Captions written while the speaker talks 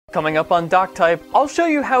Coming up on Doctype, I'll show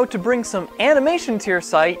you how to bring some animation to your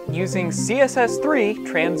site using CSS3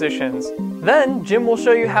 transitions. Then, Jim will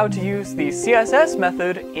show you how to use the CSS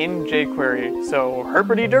method in jQuery. So,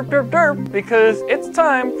 herpity derp derp derp, because it's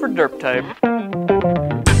time for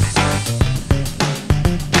Derptype.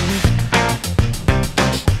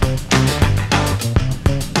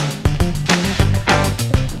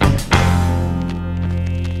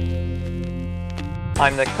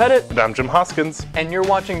 I'm Nick Pettit. And I'm Jim Hoskins. And you're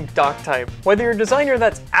watching Doctype. Whether you're a designer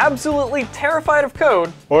that's absolutely terrified of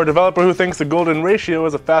code, or a developer who thinks the golden ratio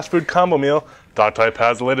is a fast food combo meal, Doctype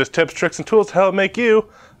has the latest tips, tricks, and tools to help make you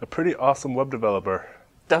a pretty awesome web developer.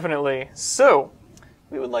 Definitely. So,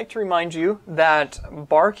 we would like to remind you that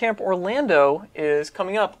Barcamp Orlando is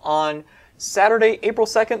coming up on Saturday, April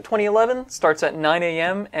 2nd, 2011. Starts at 9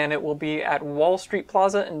 a.m. and it will be at Wall Street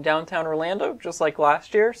Plaza in downtown Orlando, just like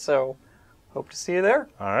last year. So, hope to see you there.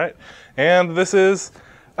 All right. And this is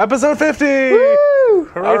episode 50! Woo!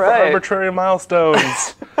 Hooray for arbitrary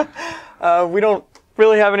milestones. We don't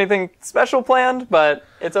really have anything special planned, but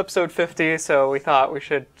it's episode 50, so we thought we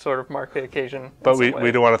should sort of mark the occasion. But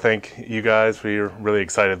we do want to thank you guys. We're really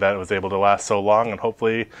excited that it was able to last so long, and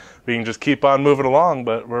hopefully we can just keep on moving along,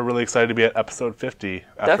 but we're really excited to be at episode 50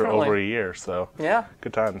 after over a year, so yeah,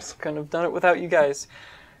 good times. Couldn't have done it without you guys.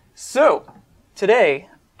 So, today,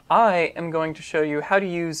 I am going to show you how to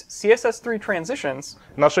use CSS3 transitions.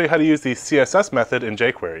 And I'll show you how to use the CSS method in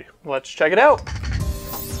jQuery. Let's check it out.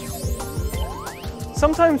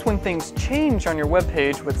 Sometimes when things change on your web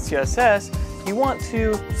page with CSS, you want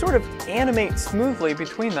to sort of animate smoothly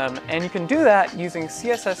between them, and you can do that using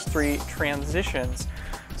CSS3 transitions.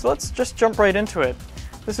 So let's just jump right into it.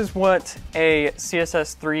 This is what a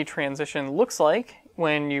CSS3 transition looks like.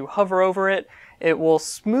 When you hover over it, it will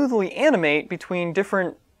smoothly animate between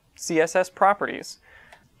different CSS properties.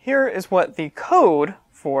 Here is what the code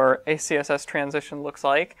for a CSS transition looks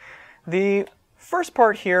like. The first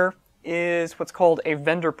part here is what's called a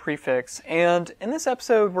vendor prefix, and in this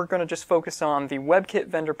episode we're going to just focus on the WebKit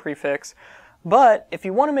vendor prefix, but if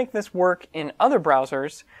you want to make this work in other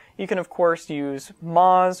browsers, you can of course use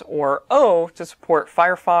Moz or O to support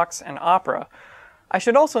Firefox and Opera. I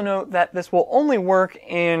should also note that this will only work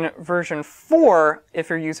in version 4 if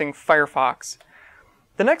you're using Firefox.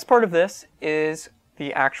 The next part of this is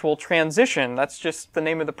the actual transition. That's just the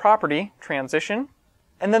name of the property, transition.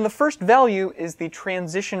 And then the first value is the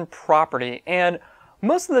transition property. And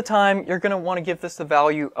most of the time, you're going to want to give this the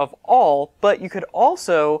value of all, but you could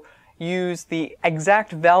also use the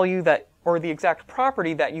exact value that, or the exact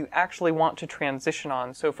property that you actually want to transition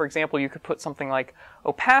on. So for example, you could put something like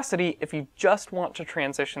opacity if you just want to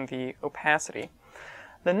transition the opacity.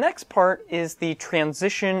 The next part is the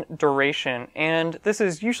transition duration, and this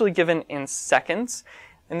is usually given in seconds.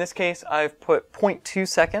 In this case, I've put 0.2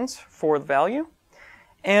 seconds for the value.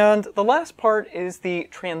 And the last part is the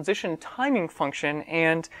transition timing function,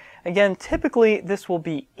 and again, typically this will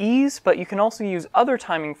be ease, but you can also use other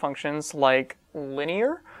timing functions like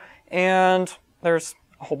linear, and there's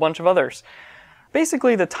a whole bunch of others.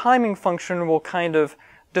 Basically, the timing function will kind of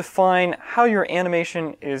define how your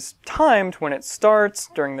animation is timed when it starts,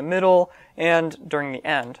 during the middle, and during the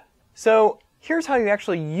end. So here's how you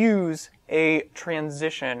actually use a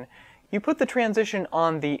transition. You put the transition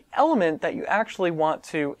on the element that you actually want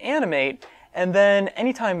to animate, and then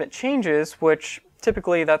anytime it changes, which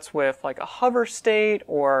typically that's with like a hover state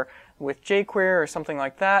or with jQuery or something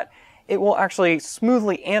like that, it will actually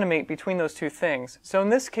smoothly animate between those two things. So in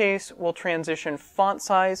this case, we'll transition font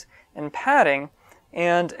size and padding.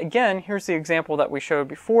 And again, here's the example that we showed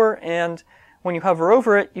before, and when you hover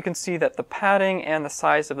over it, you can see that the padding and the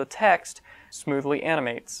size of the text smoothly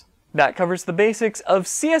animates. That covers the basics of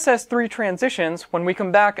CSS3 transitions. When we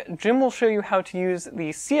come back, Jim will show you how to use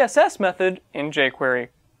the CSS method in jQuery.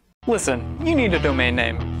 Listen, you need a domain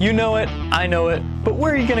name. You know it, I know it, but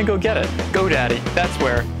where are you gonna go get it? GoDaddy, that's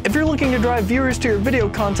where. If you're looking to drive viewers to your video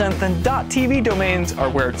content, then .tv domains are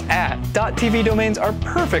where it's at. .tv domains are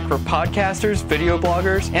perfect for podcasters, video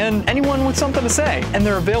bloggers, and anyone with something to say. And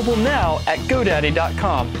they're available now at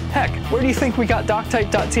GoDaddy.com. Heck, where do you think we got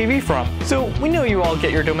Doctype.tv from? So we know you all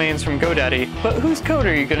get your domains from GoDaddy, but whose code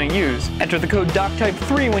are you gonna use? Enter the code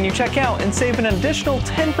Doctype3 when you check out and save an additional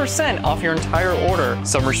 10% off your entire order.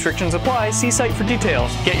 Some restrictions apply, see site for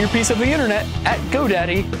details. Get your piece of the internet at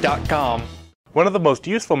GoDaddy.com. One of the most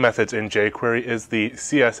useful methods in jQuery is the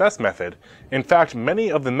CSS method. In fact,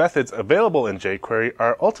 many of the methods available in jQuery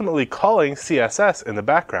are ultimately calling CSS in the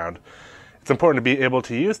background. It's important to be able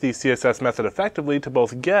to use the CSS method effectively to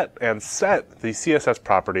both get and set the CSS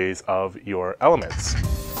properties of your elements.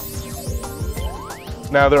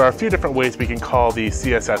 Now there are a few different ways we can call the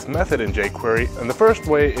CSS method in jQuery, and the first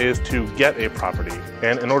way is to get a property.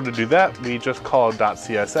 And in order to do that, we just call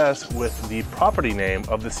 .css with the property name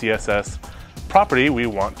of the CSS property we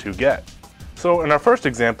want to get. So in our first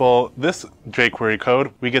example, this jQuery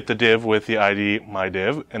code, we get the div with the ID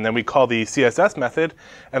myDiv, and then we call the CSS method,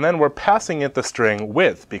 and then we're passing it the string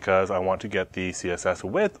width because I want to get the CSS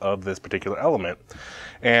width of this particular element.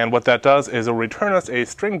 And what that does is it'll return us a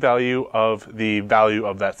string value of the value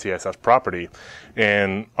of that CSS property.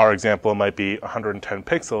 In our example, it might be 110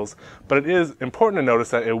 pixels, but it is important to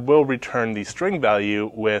notice that it will return the string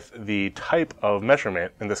value with the type of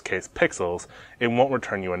measurement, in this case pixels. It won't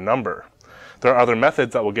return you a number. There are other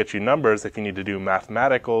methods that will get you numbers if you need to do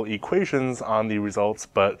mathematical equations on the results,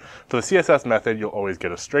 but for the CSS method, you'll always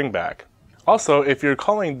get a string back. Also, if you're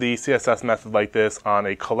calling the CSS method like this on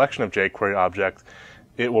a collection of jQuery objects,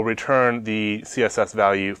 it will return the CSS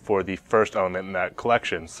value for the first element in that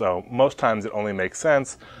collection. So most times it only makes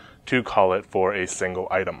sense to call it for a single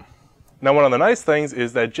item. Now, one of the nice things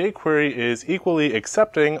is that jQuery is equally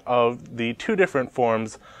accepting of the two different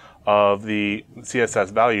forms of the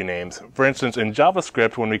CSS value names. For instance, in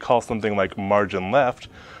JavaScript, when we call something like margin left,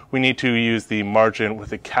 we need to use the margin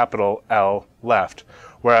with a capital L left,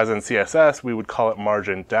 whereas in CSS, we would call it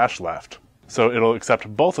margin dash left. So it'll accept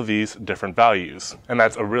both of these different values, and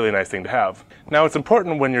that's a really nice thing to have. Now, it's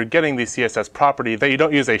important when you're getting the CSS property that you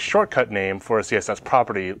don't use a shortcut name for a CSS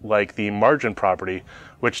property like the margin property,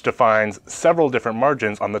 which defines several different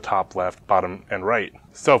margins on the top, left, bottom, and right.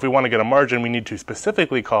 So if we want to get a margin, we need to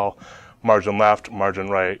specifically call margin left, margin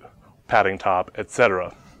right, padding top,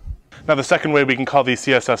 etc. Now, the second way we can call the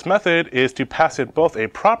CSS method is to pass it both a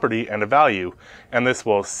property and a value, and this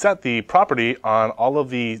will set the property on all of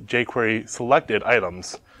the jQuery selected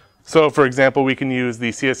items. So, for example, we can use the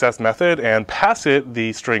CSS method and pass it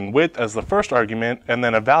the string width as the first argument, and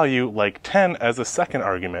then a value like 10 as the second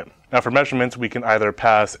argument. Now, for measurements, we can either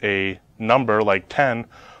pass a number like 10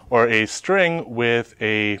 or a string with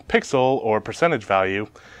a pixel or percentage value.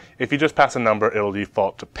 If you just pass a number, it'll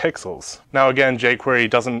default to pixels. Now again, jQuery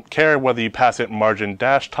doesn't care whether you pass it margin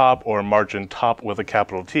dash top or margin top with a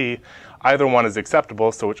capital T. Either one is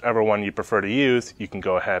acceptable, so whichever one you prefer to use, you can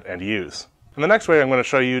go ahead and use. And the next way I'm going to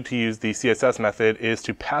show you to use the CSS method is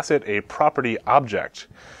to pass it a property object.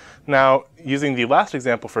 Now, using the last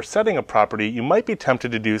example for setting a property, you might be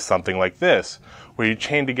tempted to do something like this, where you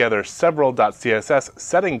chain together several .css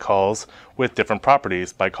setting calls with different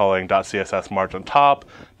properties by calling .css margin top,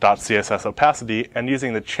 .css opacity, and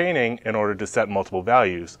using the chaining in order to set multiple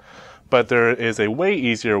values. But there is a way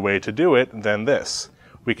easier way to do it than this.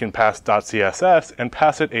 We can pass .css and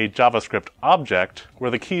pass it a JavaScript object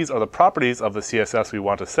where the keys are the properties of the CSS we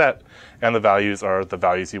want to set and the values are the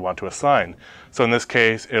values you want to assign. So in this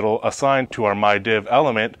case, it'll assign to our myDiv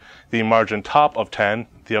element the margin top of 10,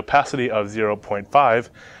 the opacity of 0.5,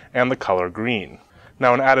 and the color green.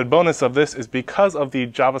 Now, an added bonus of this is because of the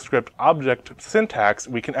JavaScript object syntax,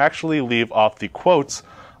 we can actually leave off the quotes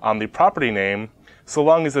on the property name so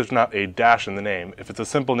long as there's not a dash in the name. If it's a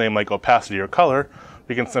simple name like opacity or color,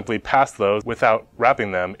 we can simply pass those without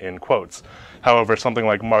wrapping them in quotes. However, something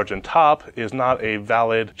like margin top is not a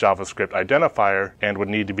valid JavaScript identifier and would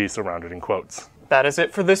need to be surrounded in quotes. That is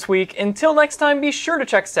it for this week. Until next time, be sure to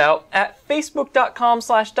check us out at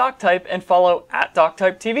facebook.com/Doctype and follow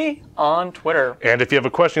 @DoctypeTV on Twitter. And if you have a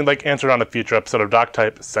question you'd like answered on a future episode of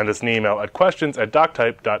Doctype, send us an email at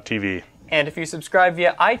questions@doctype.tv. And if you subscribe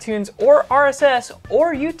via iTunes or RSS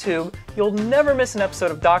or YouTube, you'll never miss an episode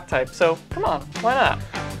of Doctype. So come on, why not?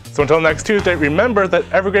 So until next Tuesday, remember that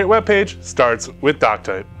every great web page starts with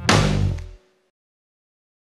Doctype.